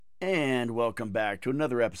And welcome back to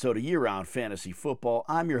another episode of Year-Round Fantasy Football.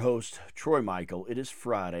 I'm your host, Troy Michael. It is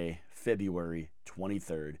Friday, February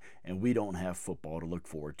 23rd, and we don't have football to look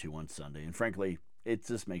forward to on Sunday. And frankly, it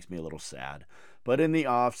just makes me a little sad. But in the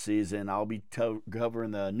off season, I'll be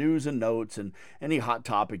covering the news and notes and any hot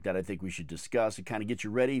topic that I think we should discuss and kind of get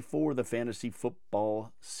you ready for the fantasy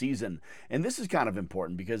football season. And this is kind of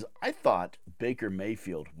important because I thought Baker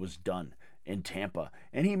Mayfield was done in Tampa,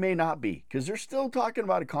 and he may not be because they're still talking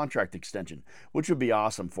about a contract extension, which would be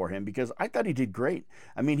awesome for him because I thought he did great.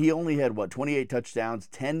 I mean, he only had 28 touchdowns,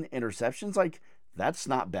 10 interceptions. Like, that's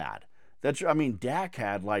not bad. Dak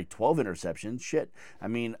had like 12 interceptions. Shit. I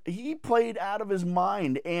mean, he played out of his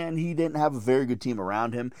mind, and he didn't have a very good team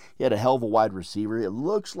around him. He had a hell of a wide receiver. It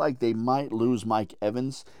looks like they might lose Mike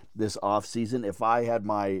Evans this offseason. If I had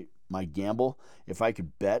my gamble, if I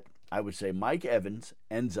could bet, I would say Mike Evans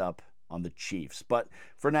ends up on the Chiefs. But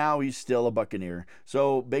for now, he's still a Buccaneer.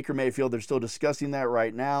 So Baker Mayfield, they're still discussing that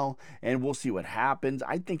right now, and we'll see what happens.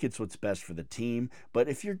 I think it's what's best for the team. But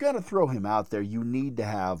if you're going to throw him out there, you need to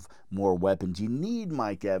have more weapons. You need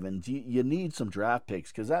Mike Evans. You need some draft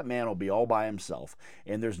picks because that man will be all by himself.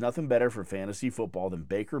 And there's nothing better for fantasy football than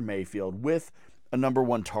Baker Mayfield with a number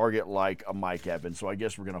one target like a Mike Evans. So I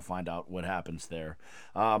guess we're going to find out what happens there.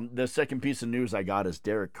 The second piece of news I got is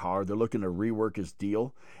Derek Carr. They're looking to rework his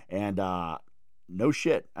deal. And no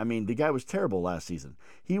shit. I mean, the guy was terrible last season.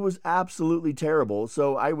 He was absolutely terrible.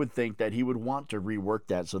 So I would think that he would want to rework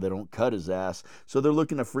that so they don't cut his ass. So they're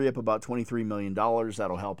looking to free up about $23 million.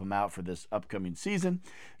 That'll help him out for this upcoming season.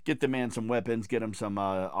 Get the man some weapons, get him some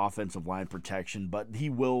offensive line protection, but he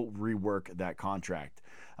will rework that contract.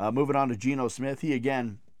 Moving on to Geno Smith.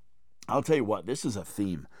 I'll tell you what, this is a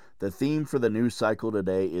theme. The theme for the news cycle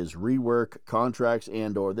today is rework, contracts,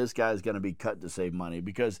 and/or this guy's going to be cut to save money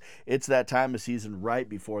because it's that time of season right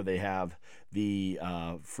before they have the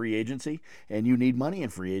free agency, and you need money in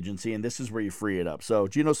free agency, and this is where you free it up. So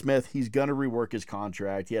Geno Smith, he's going to rework his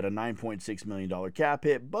contract. He had a $9.6 million cap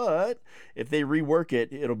hit, but if they rework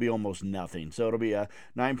it, it'll be almost nothing. So it'll be a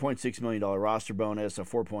 $9.6 million roster bonus, a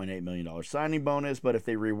 $4.8 million signing bonus, but if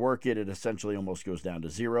they rework it, it essentially almost goes down to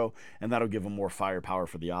zero, and that'll give them more firepower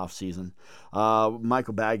for the offseason.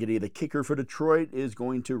 Michael Baggety, the kicker for Detroit, is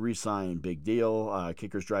going to re-sign. Big deal.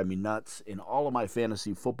 Kickers drive me nuts. In all of my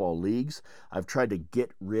fantasy football leagues, I've tried to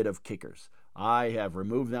get rid of kickers. I have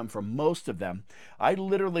removed them from most of them. I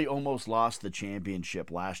literally almost lost the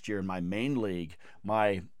championship last year in my main league,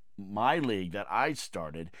 my league that I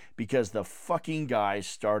started, because the fucking guy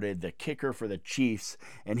started the kicker for the Chiefs,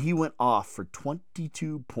 and he went off for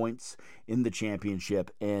 22 points in the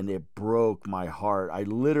championship, and it broke my heart. I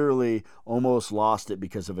literally almost lost it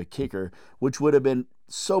because of a kicker, which would have been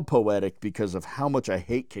so poetic because of how much I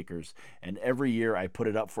hate kickers, and every year I put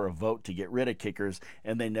it up for a vote to get rid of kickers,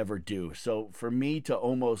 and they never do. So for me to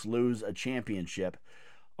almost lose a championship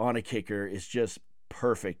on a kicker is just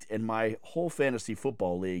perfect, and my whole fantasy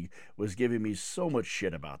football league was giving me so much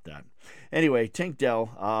shit about that. Anyway, Tank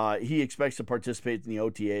Dell, he expects to participate in the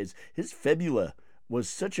OTAs. His fibula was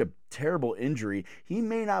such a terrible injury, he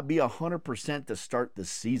may not be 100% to start the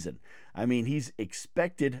season. I mean, he's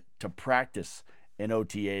expected to practice in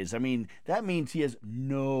OTAs. I mean, that means he has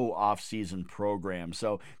no off-season program.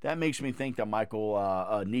 So that makes me think that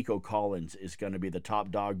Nico Collins is going to be the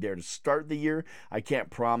top dog there to start the year. I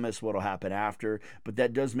can't promise what'll happen after, but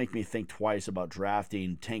that does make me think twice about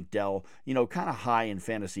drafting Tank Dell, kind of high in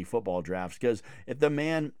fantasy football drafts, because if the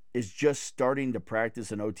man is just starting to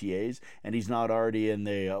practice in OTAs and he's not already in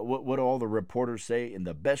the what all the reporters say, in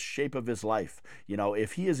the best shape of his life.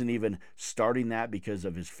 If he isn't even starting that because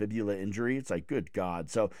of his fibula injury, it's like, good God.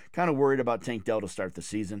 So kind of worried about Tank Dell to start the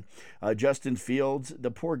season. Justin Fields,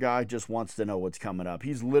 the poor guy just wants to know what's coming up.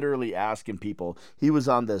 He's literally asking people. He was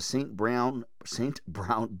on the St. Brown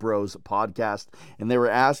Bros podcast, and they were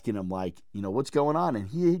asking him, what's going on? And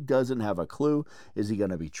he doesn't have a clue. Is he going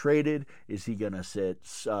to be traded? Is he going to sit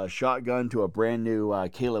shotgun to a brand new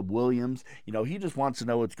Caleb Williams? He just wants to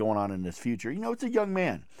know what's going on in his future. It's a young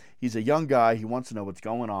man. He's a young guy. He wants to know what's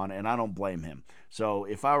going on, and I don't blame him. So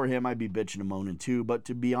if I were him, I'd be bitching and moaning too. But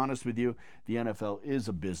to be honest with you, the NFL is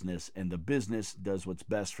a business, and the business does what's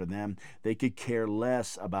best for them. They could care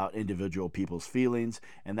less about individual people's feelings,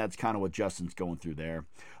 and that's kind of what Justin's going through there.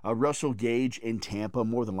 Russell Gage in Tampa,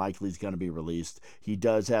 more than likely, is going to be released. He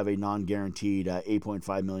does have a non-guaranteed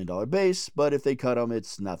 $8.5 million base, but if they cut him,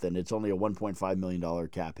 it's nothing. It's only a $1.5 million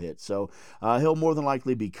cap hit. So he'll more than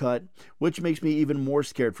likely be cut, which makes me even more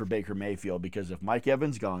scared for Baker Mayfield, because if Mike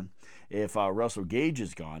Evans gone, if Russell Gage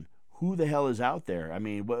is gone, who the hell is out there? I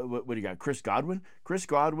mean, what do you got? Chris Godwin? Chris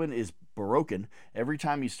Godwin is broken. Every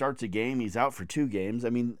time he starts a game, he's out for 2 games. I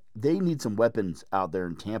mean, they need some weapons out there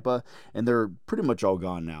in Tampa, and they're pretty much all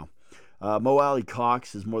gone now. Mo Alley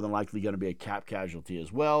Cox is more than likely going to be a cap casualty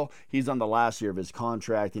as well. He's on the last year of his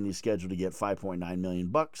contract, and he's scheduled to get $5.9 million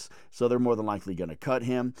bucks. So they're more than likely going to cut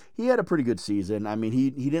him. He had a pretty good season. I mean,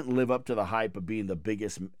 he didn't live up to the hype of being the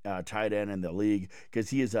biggest tight end in the league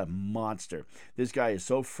because he is a monster. This guy is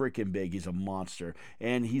so freaking big. He's a monster,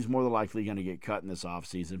 and he's more than likely going to get cut in this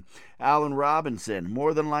offseason. Allen Robinson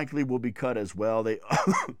more than likely will be cut as well. They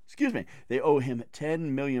excuse me. They owe him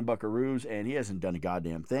 10 million buckaroos, and he hasn't done a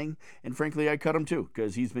goddamn thing. And frankly, I cut him too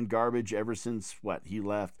because he's been garbage ever since, he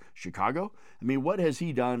left Chicago? I mean, what has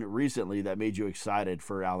he done recently that made you excited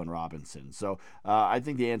for Allen Robinson? So I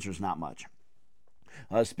think the answer is not much.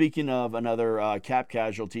 Speaking of another cap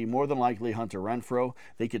casualty, more than likely Hunter Renfrow.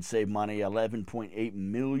 They could save money, $11.8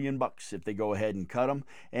 million bucks if they go ahead and cut him.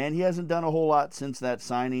 And he hasn't done a whole lot since that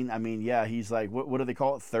signing. I mean, yeah, he's like, what do they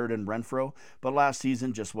call it? Third in Renfrow. But last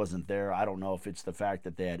season just wasn't there. I don't know if it's the fact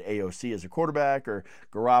that they had AOC as a quarterback or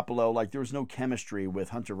Garoppolo. Like, there was no chemistry with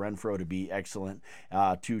Hunter Renfrow to be excellent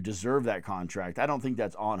to deserve that contract. I don't think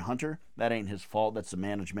that's on Hunter. That ain't his fault. That's the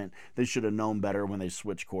management. They should have known better when they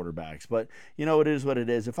switched quarterbacks. But, it is what it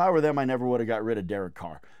is. If I were them, I never would have got rid of Derek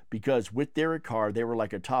Carr because with Derek Carr, they were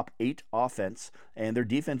like a top 8 offense and their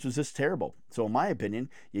defense was just terrible. So in my opinion,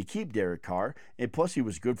 you keep Derek Carr, and plus he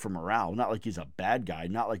was good for morale. Not like he's a bad guy,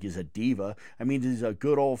 not like he's a diva. I mean, he's a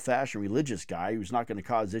good old-fashioned religious guy who's not going to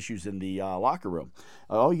cause issues in the locker room.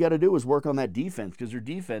 All you got to do is work on that defense because their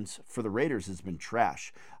defense for the Raiders has been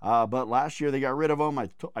trash. But last year they got rid of him. I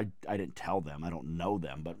didn't tell them. I don't know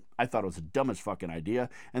them, but I thought it was the dumbest fucking idea.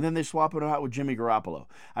 And then they swap it out with Jimmy Garoppolo.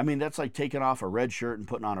 I mean, that's like taking off a red shirt and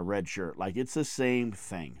putting on a red shirt. Like, it's the same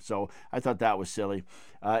thing. So I thought that was silly.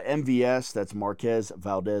 MVS, that's Marquez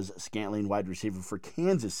Valdez Scantling, wide receiver for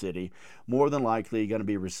Kansas City, more than likely going to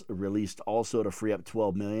be released also to free up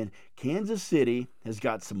 $12 million. Kansas City has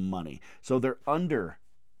got some money. So they're under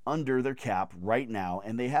their cap right now,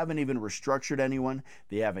 and they haven't even restructured anyone.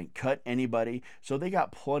 They haven't cut anybody, so they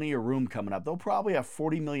got plenty of room coming up. They'll probably have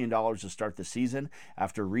 $40 million to start the season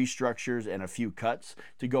after restructures and a few cuts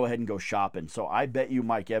to go ahead and go shopping. So I bet you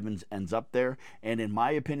Mike Evans ends up there, and in my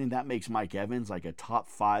opinion, that makes Mike Evans like a top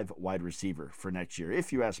 5 wide receiver for next year,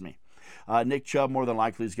 if you ask me. Nick Chubb more than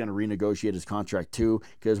likely is going to renegotiate his contract too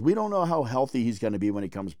because we don't know how healthy he's going to be when he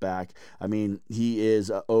comes back. I mean, he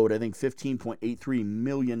is owed, I think, $15.83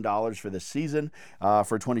 million for this season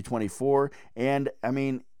for 2024. And, I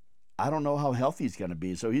mean, I don't know how healthy he's going to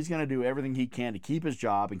be. So he's going to do everything he can to keep his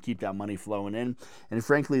job and keep that money flowing in. And,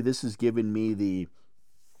 frankly, this has given me the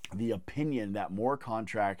opinion that more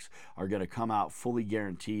contracts are going to come out fully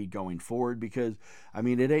guaranteed going forward because, I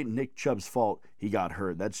mean, it ain't Nick Chubb's fault he got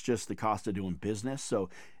hurt. That's just the cost of doing business. So,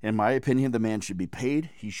 in my opinion, the man should be paid.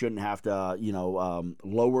 He shouldn't have to,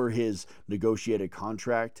 lower his negotiated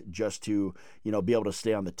contract just to, be able to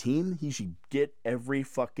stay on the team. He should get every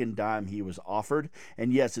fucking dime he was offered.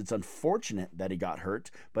 And yes, it's unfortunate that he got hurt,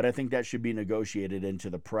 but I think that should be negotiated into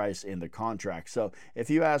the price in the contract. So, if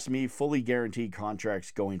you ask me, fully guaranteed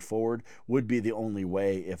contracts going forward would be the only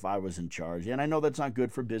way if I was in charge. And I know that's not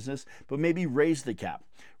good for business, but maybe raise the cap.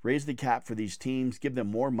 Raise the cap for these teams, give them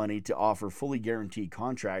more money to offer fully guaranteed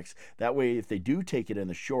contracts. That way, if they do take it in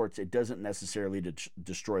the shorts, it doesn't necessarily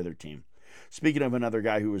destroy their team. Speaking of another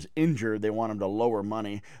guy who was injured, they want him to lower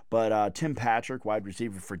money. But Tim Patrick, wide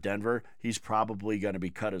receiver for Denver, he's probably going to be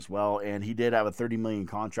cut as well. And he did have a $30 million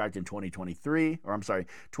contract in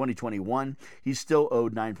 2021. He's still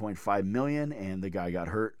owed $9.5 million, and the guy got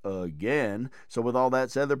hurt again. So with all that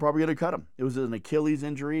said, they're probably going to cut him. It was an Achilles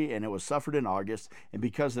injury, and it was suffered in August. And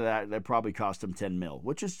because of that, that probably cost him $10 million,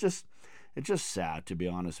 which is just... It's just sad, to be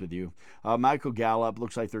honest with you. Michael Gallup,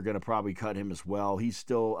 looks like they're going to probably cut him as well. He's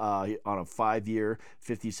still on a 5-year,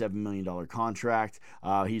 $57 million contract.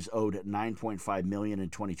 He's owed $9.5 million in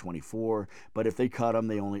 2024. But if they cut him,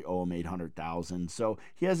 they only owe him $800,000. So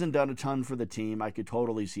he hasn't done a ton for the team. I could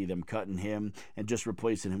totally see them cutting him and just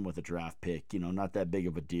replacing him with a draft pick. Not that big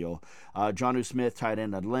of a deal. Jonnu Smith, tight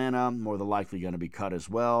end Atlanta, more than likely going to be cut as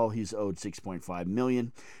well. He's owed $6.5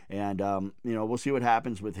 million. And, we'll see what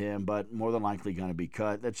happens with him. But more than likely going to be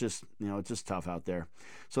cut. That's just, it's just tough out there.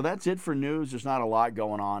 So that's it for news. There's not a lot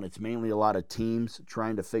going on. It's mainly a lot of teams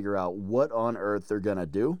trying to figure out what on earth they're going to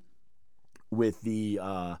do. with the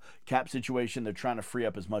cap situation. They're trying to free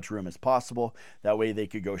up as much room as possible. That way they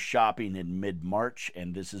could go shopping in mid-March,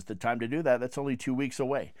 and this is the time to do that. That's only 2 weeks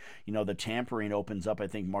away. The tampering opens up, I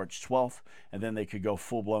think, March 12th, and then they could go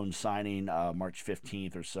full-blown signing March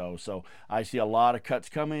 15th or so. So I see a lot of cuts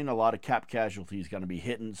coming, a lot of cap casualties going to be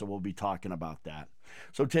hitting, so we'll be talking about that.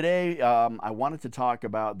 So today I wanted to talk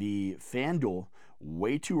about the FanDuel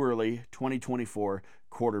way too early 2024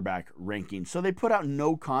 quarterback ranking. So they put out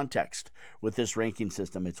no context with this ranking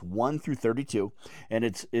system. It's 1 through 32, and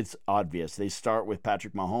it's obvious. They start with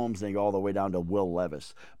Patrick Mahomes, they go all the way down to Will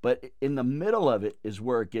Levis. But in the middle of it is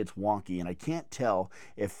where it gets wonky, and I can't tell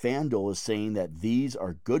if FanDuel is saying that these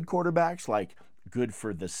are good quarterbacks, like good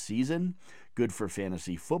for the season, good for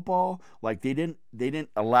fantasy football. Like they didn't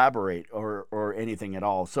elaborate or anything at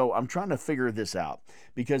all. So I'm trying to figure this out,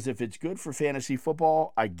 because if it's good for fantasy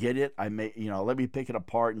football, I get it. Let me pick it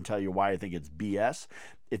apart and tell you why I think it's BS.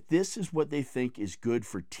 If this is what they think is good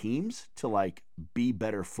for teams to like be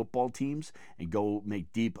better football teams and go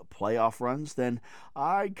make deep playoff runs, then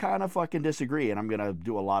I kind of fucking disagree, and I'm going to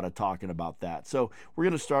do a lot of talking about that. So we're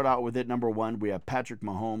going to start out with it. Number 1, we have Patrick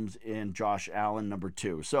Mahomes and Josh Allen, number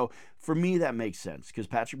 2. So for me, that makes sense because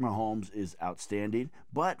Patrick Mahomes is outstanding,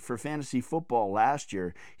 but for fantasy football last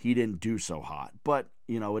year, he didn't do so hot. But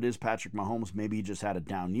it is Patrick Mahomes. Maybe he just had a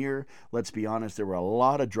down year. Let's be honest, there were a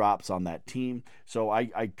lot of drops on that team. So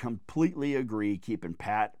I completely agree keeping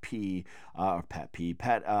Pat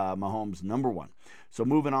Mahomes number 1. So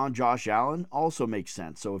moving on, Josh Allen also makes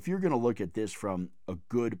sense. So if you're going to look at this from a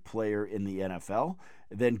good player in the NFL,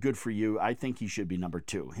 then good for you. I think he should be number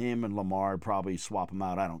 2. Him and Lamar, probably swap him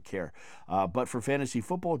out. I don't care. But for fantasy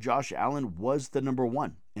football, Josh Allen was the number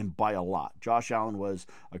 1, and by a lot. Josh Allen was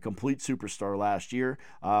a complete superstar last year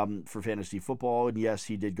for fantasy football. And yes,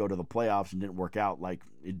 he did go to the playoffs and didn't work out like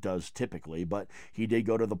it does typically, but he did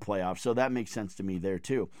go to the playoffs. So that makes sense to me there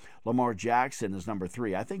too. Lamar Jackson is number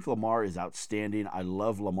 3. I think Lamar is outstanding. I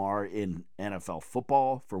love Lamar in NFL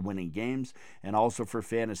football for winning games and also for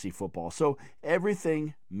fantasy football. So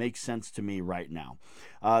everything makes sense to me right now.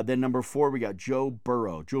 Then number 4, we got Joe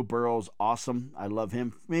Burrow. Joe Burrow's awesome. I love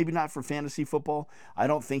him. Maybe not for fantasy football. I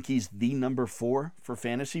don't think he's the number 4 for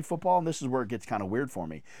fantasy football, and this is where it gets kind of weird for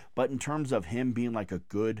me. But in terms of him being like a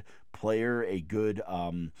good player, a good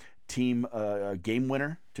team game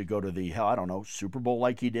winner to go to the Super Bowl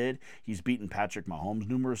like he did. He's beaten Patrick Mahomes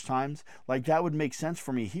numerous times. Like that would make sense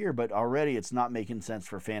for me here, but already it's not making sense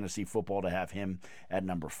for fantasy football to have him at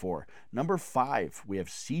number 4. Number 5, we have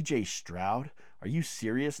CJ Stroud. Are you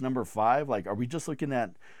serious? Number 5? Like, are we just looking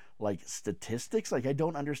at like statistics? Like, I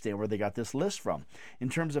don't understand where they got this list from. In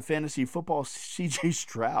terms of fantasy football, CJ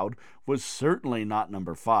Stroud was certainly not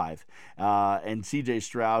number 5. And CJ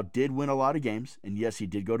Stroud did win a lot of games. And yes, he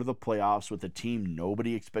did go to the playoffs with a team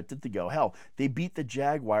nobody expected to go. Hell, they beat the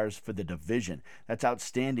Jaguars for the division. That's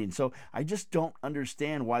outstanding. So I just don't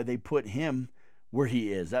understand why they put him where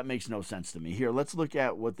he is. That makes no sense to me. Here, let's look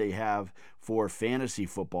at what they have for fantasy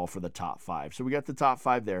football for the top 5. So we got the top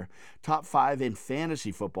 5 there. Top 5 in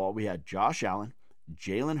fantasy football, we had Josh Allen,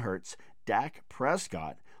 Jalen Hurts, Dak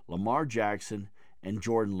Prescott, Lamar Jackson, and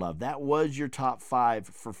Jordan Love. That was your top 5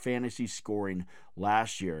 for fantasy scoring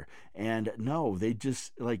last year. And no, they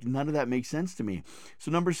just, like, none of that makes sense to me.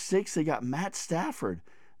 So number 6, they got Matt Stafford.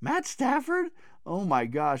 Matt Stafford? Oh my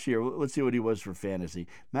gosh, here, let's see what he was for fantasy.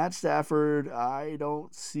 Matt Stafford, I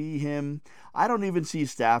don't see him. I don't even see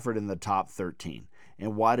Stafford in the top 13.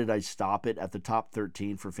 And why did I stop it at the top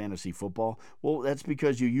 13 for fantasy football? Well, that's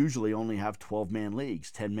because you usually only have 12-man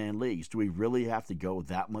leagues, 10-man leagues. Do we really have to go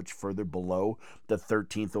that much further below the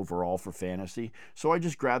 13th overall for fantasy? So I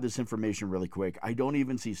just grabbed this information really quick. I don't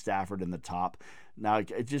even see Stafford in the top. Now,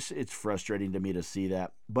 it's frustrating to me to see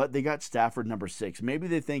that. But they got Stafford number 6. Maybe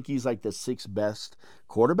they think he's like the 6th best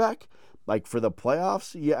quarterback. Like for the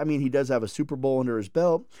playoffs, yeah, I mean, he does have a Super Bowl under his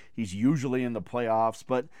belt. He's usually in the playoffs,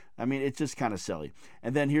 but I mean, it's just kind of silly.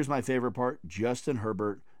 And then here's my favorite part, Justin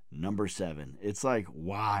Herbert, number 7. It's like,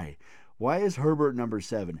 why? Why is Herbert number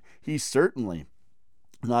 7? He's certainly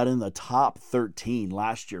not in the top 13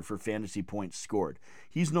 last year for fantasy points scored.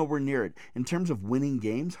 He's nowhere near it. In terms of winning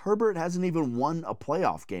games, Herbert hasn't even won a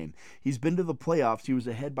playoff game. He's been to the playoffs. He was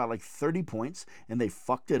ahead by like 30 points, and they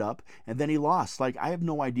fucked it up, and then he lost. Like, I have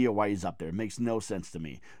no idea why he's up there. It makes no sense to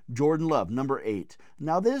me. Jordan Love, number 8.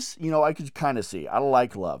 Now this, I could kind of see. I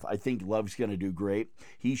like Love. I think Love's going to do great.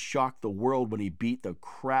 He shocked the world when he beat the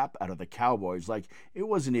crap out of the Cowboys. Like, it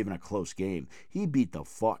wasn't even a close game. He beat the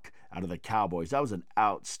fuck out of the Cowboys. That was an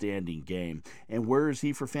outstanding game. And where is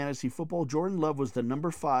he for fantasy football? Jordan Love was the number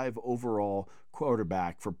 5 overall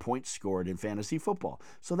quarterback for points scored in fantasy football.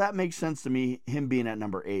 So that makes sense to me, him being at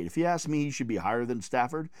number 8. If you ask me, he should be higher than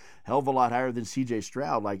Stafford, hell of a lot higher than CJ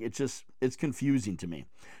Stroud. Like, it's confusing to me.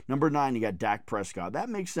 Number 9, you got Dak Prescott. That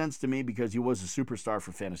makes sense to me because he was a superstar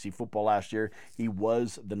for fantasy football last year. He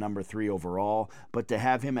was the number 3 overall. But to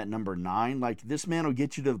have him at number 9, like, this man will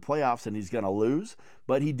get you to the playoffs and he's going to lose.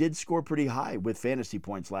 But he did score pretty high with fantasy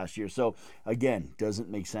points last year. So, again, doesn't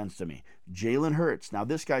make sense to me. Jalen Hurts. Now,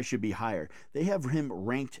 this guy should be higher. They have him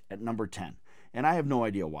ranked at number 10. And I have no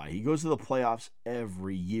idea why. He goes to the playoffs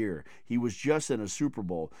every year. He was just in a Super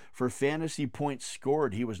Bowl. For fantasy points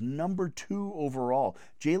scored, he was number 2 overall.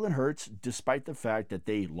 Jalen Hurts, despite the fact that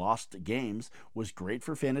they lost games, was great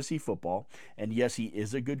for fantasy football. And yes, he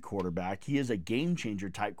is a good quarterback. He is a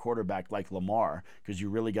game-changer type quarterback like Lamar, because you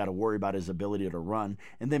really got to worry about his ability to run.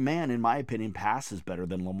 And the man, in my opinion, passes better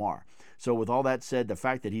than Lamar. So with all that said, the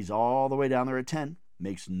fact that he's all the way down there at 10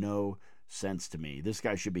 makes no sense to me. This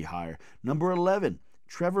guy should be higher. Number 11,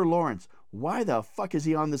 Trevor Lawrence. Why the fuck is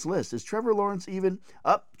he on this list? Is Trevor Lawrence even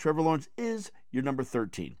up? Trevor Lawrence is your number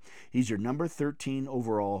 13. He's your number 13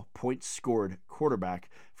 overall points scored quarterback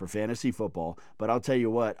for fantasy football. But I'll tell you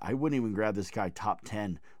what, I wouldn't even grab this guy top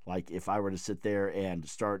 10. Like, if I were to sit there and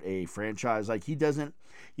start a franchise, like, he doesn't,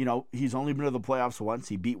 he's only been to the playoffs once.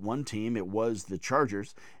 He beat one team. It was the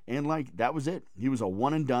Chargers. And, like, that was it. He was a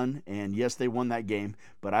one and done. And, yes, they won that game.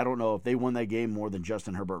 But I don't know if they won that game more than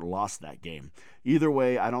Justin Herbert lost that game. Either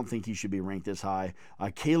way, I don't think he should be ranked this high.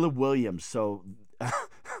 Caleb Williams. So,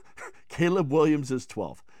 Caleb Williams is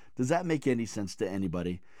 12. Does that make any sense to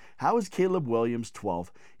anybody? How is Caleb Williams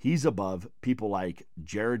 12? He's above people like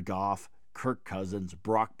Jared Goff, Kirk Cousins,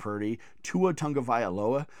 Brock Purdy, Tua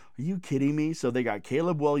Tagovailoa. Are you kidding me? So they got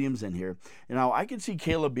Caleb Williams in here. And now I can see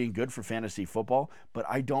Caleb being good for fantasy football, but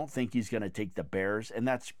I don't think he's going to take the Bears. And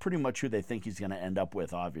that's pretty much who they think he's going to end up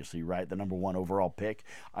with, obviously, right? The number 1 overall pick.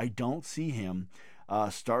 I don't see him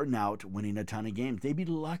starting out winning a ton of games. They'd be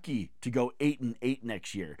lucky to go 8-8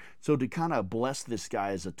 next year. So to kind of bless this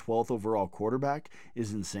guy as a 12th overall quarterback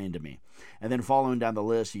is insane to me. And then following down the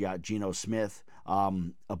list, you got Geno Smith.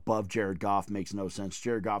 Above Jared Goff makes no sense.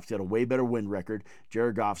 Jared Goff's got a way better win record.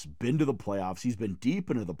 Jared Goff's been to the playoffs. He's been deep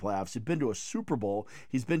into the playoffs. He's been to a Super Bowl.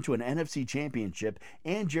 He's been to an NFC championship.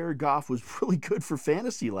 And Jared Goff was really good for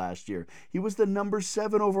fantasy last year. He was the number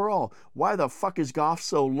 7 overall. Why the fuck is Goff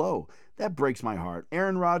so low? That breaks my heart.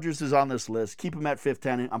 Aaron Rodgers is on this list. Keep him at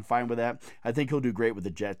 5-10. I'm fine with that. I think he'll do great with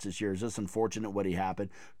the Jets this year. It's just unfortunate what he happened.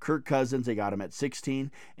 Kirk Cousins, they got him at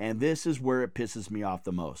 16. And this is where it pisses me off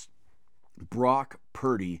the most. Brock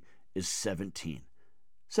Purdy is 17.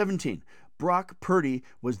 17. Brock Purdy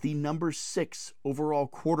was the number 6 overall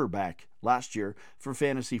quarterback last year for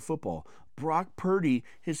fantasy football. Brock Purdy,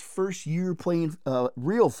 his first year playing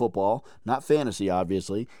real football, not fantasy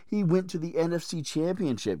obviously, he went to the NFC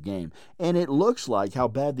Championship game. And it looks like how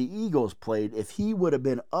bad the Eagles played. If he would have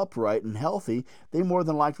been upright and healthy, they more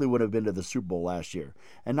than likely would have been to the Super Bowl last year.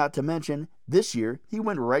 And not to mention, this year, he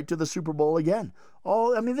went right to the Super Bowl again.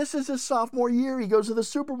 This is his sophomore year. He goes to the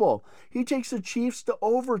Super Bowl. He takes the Chiefs to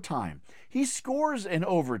overtime. He scores in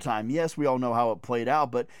overtime. Yes, we all know how it played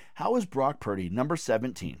out, but how is Brock Purdy, number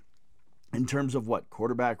 17? In terms of what?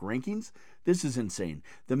 Quarterback rankings? This is insane.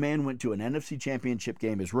 The man went to an NFC Championship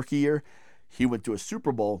game his rookie year. He went to a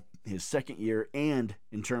Super Bowl his second year, and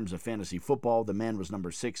in terms of fantasy football, the man was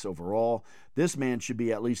number 6 overall. This man should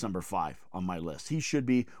be at least number 5 on my list. He should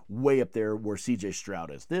be way up there where CJ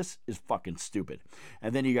Stroud is. This is fucking stupid.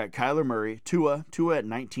 And then you got Kyler Murray, Tua at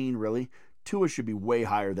 19, really. Tua should be way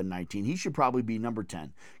higher than 19. He should probably be number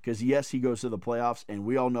 10 because, yes, he goes to the playoffs, and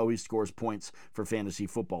we all know he scores points for fantasy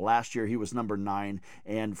football. Last year, he was number 9,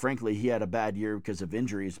 and frankly, he had a bad year because of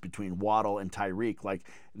injuries between Waddle and Tyreek.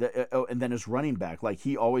 And then his running back,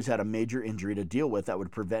 he always had a major injury to deal with that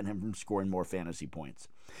would prevent him from scoring more fantasy points.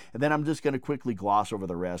 And then I'm just going to quickly gloss over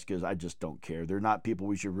the rest because I just don't care. They're not people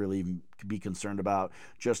we should really be concerned about.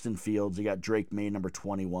 Justin Fields, you got Drake May, number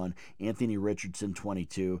 21, Anthony Richardson,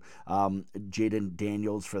 22, Jaden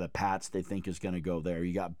Daniels for the Pats, they think is going to go there.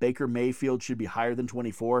 You got Baker Mayfield, should be higher than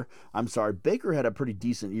 24. I'm sorry, Baker had a pretty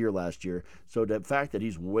decent year last year, so the fact that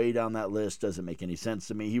he's way down that list doesn't make any sense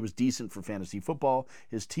to me. He was decent for fantasy football.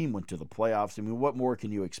 His team went to the playoffs. I mean, what more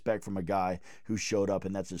can you expect from a guy who showed up,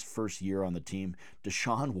 and that's his first year on the team?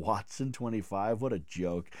 Deshaun Watson, 25. What a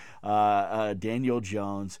joke. Daniel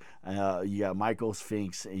Jones. You got Michael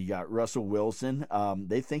Spinks. You got Russell Wilson.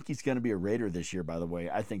 They think he's going to be a Raider this year, by the way.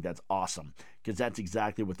 I think that's awesome because that's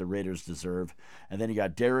exactly what the Raiders deserve. And then you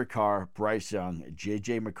got Derek Carr, Bryce Young,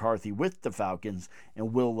 J.J. McCarthy with the Falcons,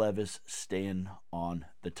 and Will Levis staying on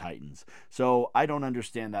the Titans. So I don't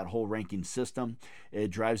understand that whole ranking system. It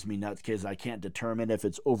drives me nuts because I can't determine if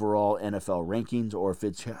it's overall NFL rankings or if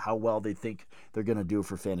it's how well they think they're going to do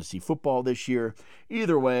for fantasy football this year.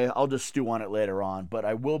 Either way, I'll just stew on it later on. But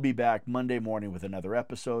I will be back Monday morning with another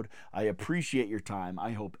episode. I appreciate your time.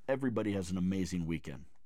 I hope everybody has an amazing weekend.